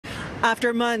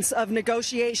After months of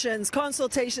negotiations,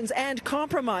 consultations, and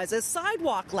compromises,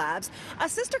 Sidewalk Labs, a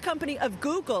sister company of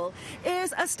Google,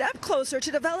 is a step closer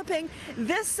to developing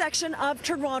this section of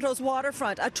Toronto's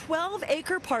waterfront, a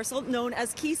 12-acre parcel known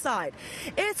as Quayside.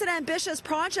 It's an ambitious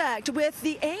project with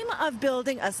the aim of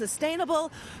building a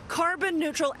sustainable,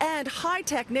 carbon-neutral, and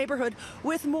high-tech neighborhood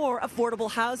with more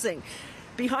affordable housing.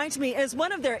 Behind me is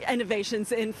one of their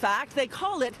innovations, in fact. They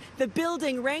call it the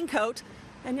building raincoat.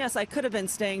 And yes, I could have been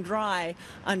staying dry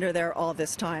under there all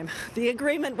this time. The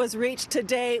agreement was reached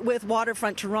today with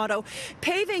Waterfront Toronto,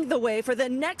 paving the way for the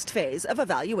next phase of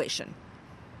evaluation.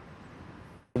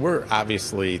 We're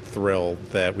obviously thrilled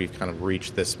that we've kind of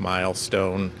reached this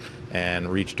milestone and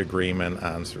reached agreement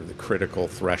on sort of the critical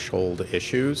threshold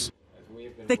issues.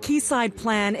 The Quayside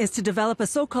plan is to develop a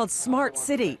so-called smart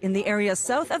city in the area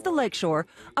south of the lakeshore,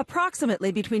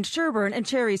 approximately between Sherbourne and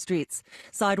Cherry Streets.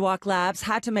 Sidewalk Labs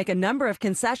had to make a number of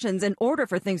concessions in order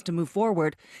for things to move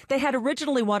forward. They had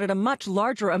originally wanted a much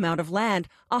larger amount of land,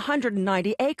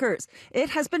 190 acres. It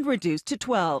has been reduced to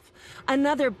 12.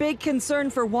 Another big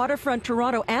concern for Waterfront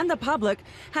Toronto and the public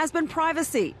has been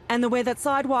privacy and the way that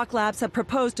Sidewalk Labs have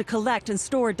proposed to collect and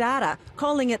store data,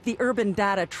 calling it the Urban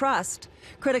Data Trust.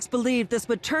 Critics believe this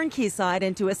would turn Quayside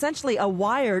into essentially a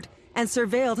wired and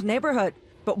surveilled neighborhood.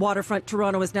 But Waterfront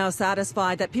Toronto is now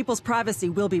satisfied that people's privacy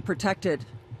will be protected.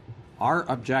 Our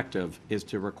objective is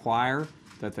to require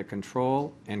that the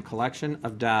control and collection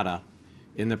of data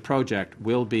in the project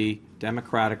will be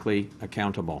democratically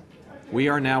accountable. We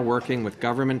are now working with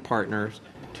government partners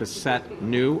to set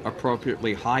new,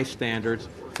 appropriately high standards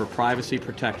for privacy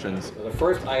protections. The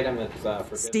first item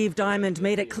is Steve Diamond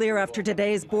made it clear after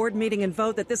today's board meeting and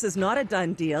vote that this is not a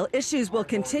done deal. Issues will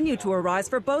continue to arise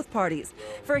for both parties.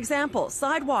 For example,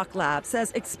 Sidewalk Labs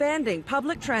says expanding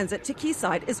public transit to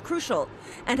Quayside is crucial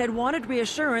and had wanted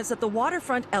reassurance that the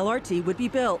waterfront LRT would be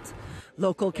built.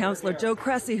 Local councillor Joe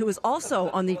Cressy, who is also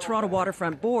on the Toronto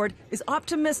Waterfront Board, is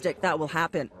optimistic that will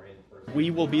happen.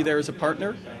 We will be there as a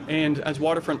partner, and as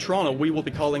Waterfront Toronto, we will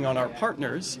be calling on our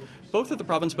partners, both at the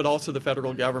province but also the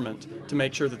federal government, to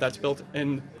make sure that that's built.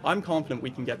 And I'm confident we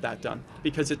can get that done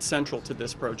because it's central to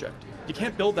this project. You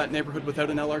can't build that neighborhood without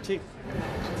an LRT.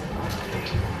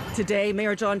 Today,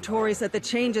 Mayor John Tory said the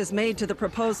changes made to the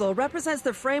proposal represents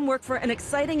the framework for an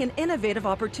exciting and innovative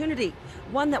opportunity,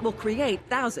 one that will create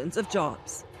thousands of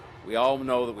jobs. We all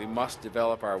know that we must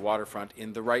develop our waterfront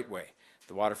in the right way.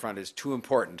 The waterfront is too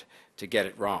important to get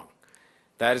it wrong.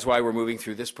 That is why we're moving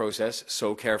through this process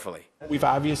so carefully. We've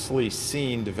obviously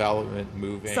seen development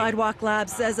moving. Sidewalk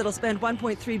Labs says it'll spend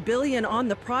 $1.3 billion on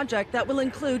the project that will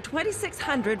include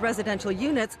 2,600 residential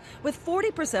units, with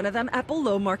 40% of them at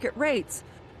below market rates,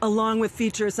 along with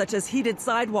features such as heated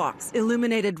sidewalks,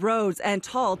 illuminated roads, and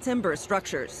tall timber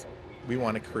structures. We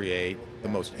want to create the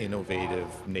most innovative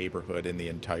neighborhood in the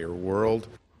entire world.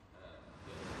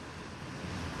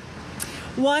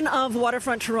 One of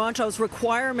Waterfront Toronto's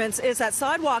requirements is that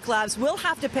Sidewalk Labs will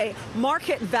have to pay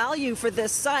market value for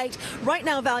this site, right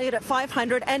now valued at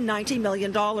 $590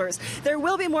 million. There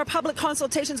will be more public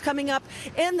consultations coming up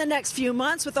in the next few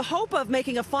months with the hope of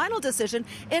making a final decision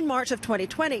in March of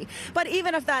 2020. But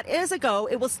even if that is a go,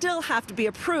 it will still have to be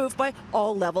approved by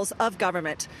all levels of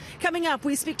government. Coming up,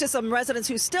 we speak to some residents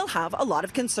who still have a lot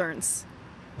of concerns.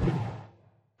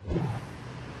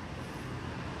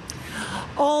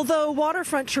 Although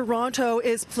Waterfront Toronto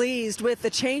is pleased with the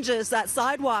changes that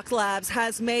Sidewalk Labs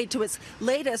has made to its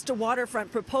latest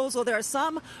waterfront proposal, there are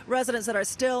some residents that are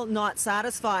still not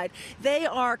satisfied. They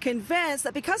are convinced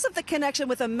that because of the connection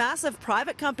with a massive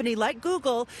private company like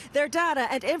Google, their data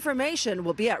and information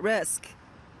will be at risk.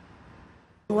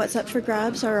 What's up for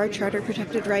grabs are our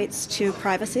charter-protected rights to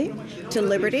privacy, to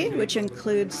liberty, which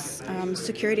includes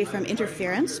security from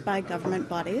interference by government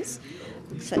bodies,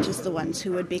 such as the ones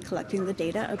who would be collecting the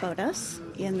data about us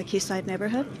in the Quayside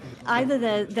neighborhood.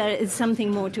 Either there is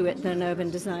something more to it than urban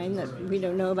design that we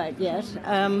don't know about yet,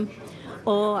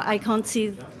 or I can't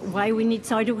see why we need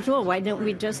Sidewalk at all. Why don't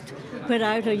we just put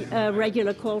out a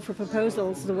regular call for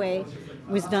proposals the way it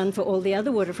was done for all the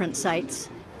other waterfront sites?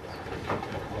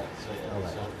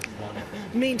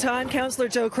 Meantime, Councillor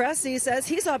Joe Cressy says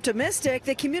he's optimistic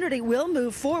the community will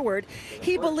move forward.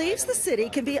 He believes the city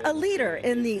can be a leader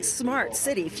in the smart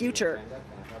city future.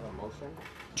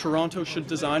 Toronto should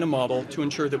design a model to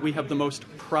ensure that we have the most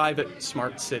private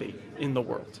smart city in the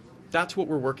world. That's what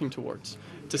we're working towards,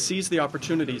 to seize the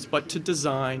opportunities, but to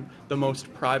design the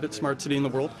most private smart city in the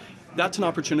world. That's an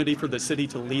opportunity for the city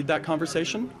to lead that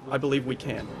conversation. I believe we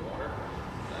can.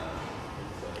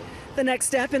 The next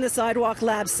step in the Sidewalk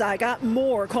Labs saga,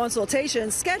 more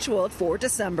consultations scheduled for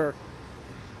December.